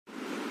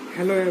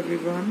Hello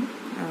everyone.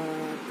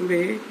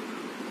 Today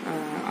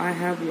I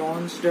have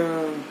launched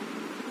a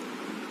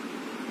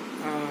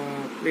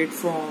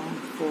platform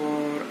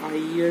for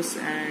IES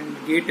and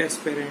GATE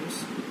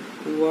aspirants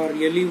who are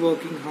really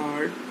working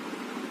hard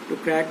to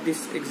crack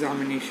this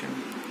examination.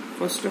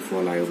 First of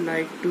all, I would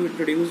like to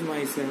introduce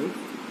myself.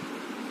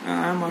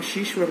 I am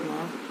Ashish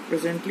Verma,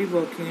 presently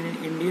working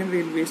in Indian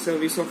Railway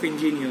Service of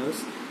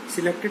Engineers,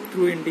 selected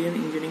through Indian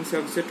Engineering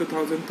Services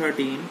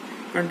 2013,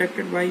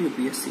 conducted by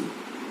UPSC.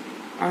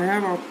 I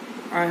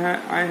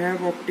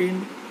have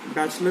obtained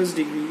bachelor's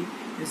degree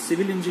in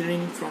civil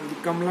engineering from the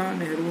Kamala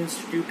Nehru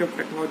Institute of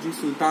Technology,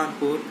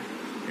 Sultanpur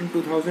in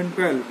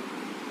 2012.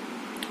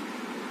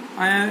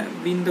 I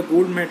have been the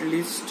gold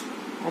medalist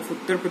of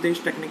Uttar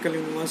Pradesh Technical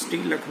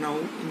University, Lucknow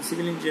in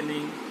civil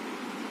engineering.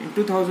 In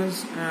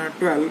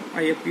 2012,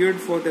 I appeared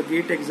for the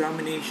GATE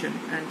examination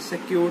and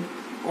secured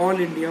All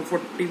India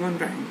 41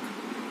 rank,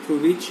 through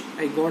which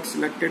I got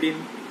selected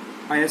in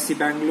ISC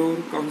Bangalore,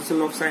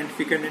 Council of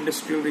Scientific and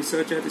Industrial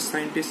Research as a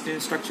scientist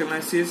in structural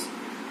analysis,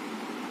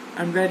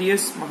 and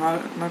various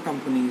Mahatma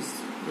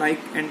companies like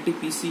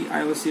NTPC,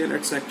 IOCL,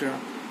 etc.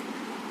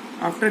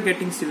 After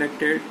getting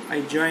selected,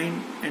 I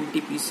joined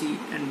NTPC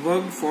and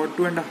worked for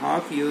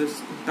 2.5 years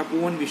in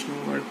Tapovan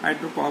Vishnugad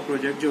hydropower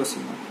project,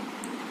 Josima,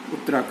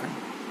 Uttarakhand.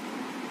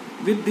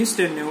 With this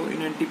tenure in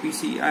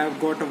NTPC, I have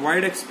got a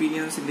wide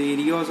experience in the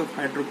areas of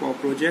hydropower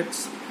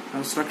projects,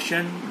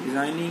 construction,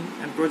 designing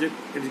and project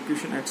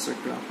execution,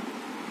 etc.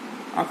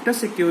 After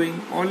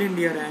securing All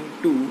India Rank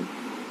 2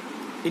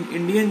 in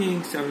Indian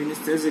Engineering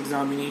Services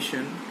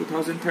examination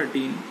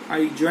 2013,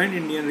 I joined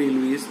Indian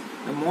Railways,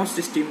 the most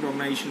esteemed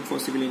organization for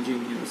civil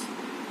engineers.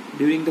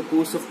 During the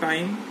course of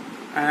time,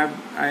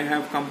 I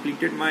have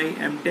completed my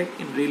MTech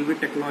in Railway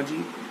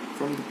Technology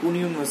from the Pune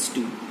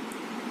University,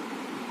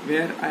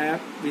 where I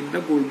have been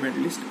the gold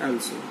medalist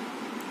also.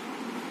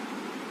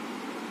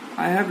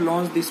 I have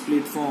launched this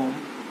platform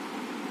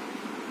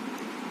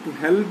to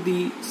help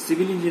the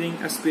civil engineering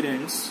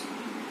aspirants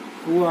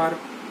who are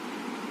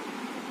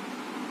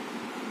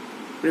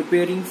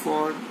preparing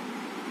for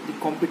the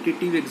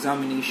competitive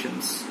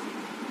examinations.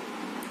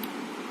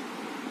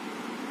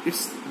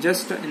 It's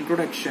just an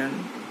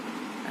introduction,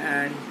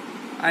 and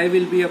I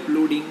will be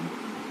uploading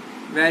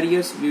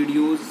various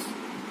videos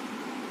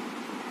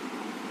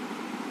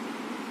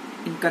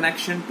in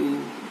connection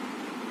to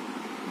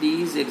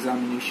these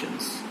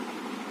examinations.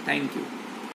 Thank you.